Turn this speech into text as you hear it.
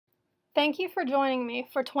Thank you for joining me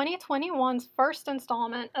for 2021's first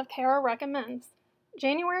installment of Kara Recommends.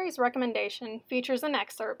 January's recommendation features an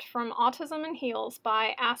excerpt from Autism and Heals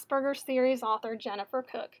by Asperger series author Jennifer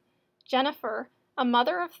Cook. Jennifer, a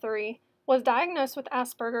mother of 3, was diagnosed with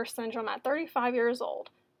Asperger syndrome at 35 years old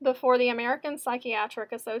before the American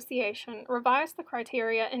Psychiatric Association revised the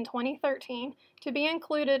criteria in 2013 to be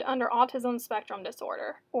included under Autism Spectrum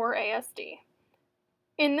Disorder, or ASD.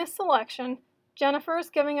 In this selection, Jennifer is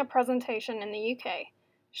giving a presentation in the UK.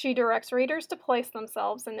 She directs readers to place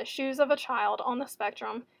themselves in the shoes of a child on the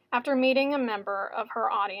spectrum after meeting a member of her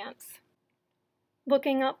audience.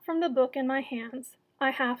 Looking up from the book in my hands,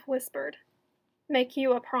 I half whispered, "Make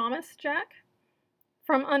you a promise, Jack?"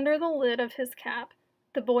 From under the lid of his cap,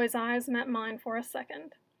 the boy's eyes met mine for a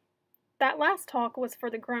second. That last talk was for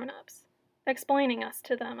the grown-ups, explaining us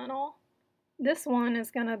to them and all. This one is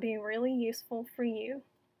gonna be really useful for you.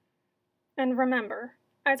 And remember,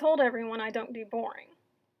 I told everyone I don't do boring,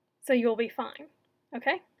 so you'll be fine,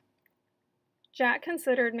 okay? Jack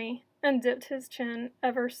considered me and dipped his chin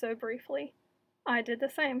ever so briefly. I did the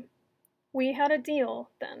same. We had a deal,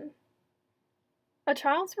 then. A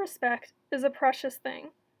child's respect is a precious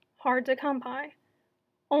thing, hard to come by,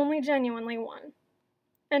 only genuinely won.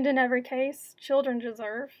 And in every case, children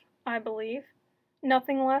deserve, I believe,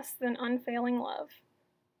 nothing less than unfailing love.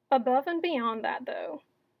 Above and beyond that, though,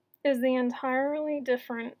 is the entirely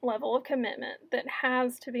different level of commitment that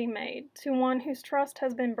has to be made to one whose trust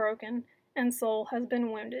has been broken and soul has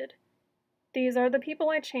been wounded. These are the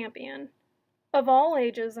people I champion, of all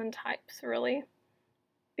ages and types, really,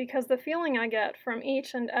 because the feeling I get from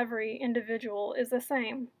each and every individual is the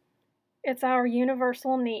same. It's our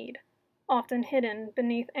universal need, often hidden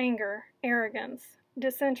beneath anger, arrogance,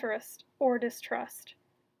 disinterest, or distrust.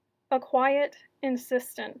 A quiet,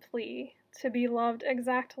 insistent plea to be loved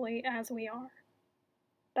exactly as we are.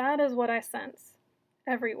 That is what I sense,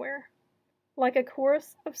 everywhere, like a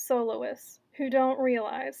chorus of soloists who don't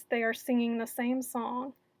realize they are singing the same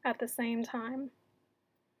song at the same time.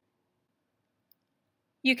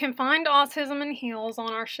 You can find Autism and Heals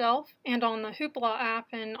on our shelf and on the Hoopla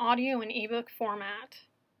app in audio and ebook format.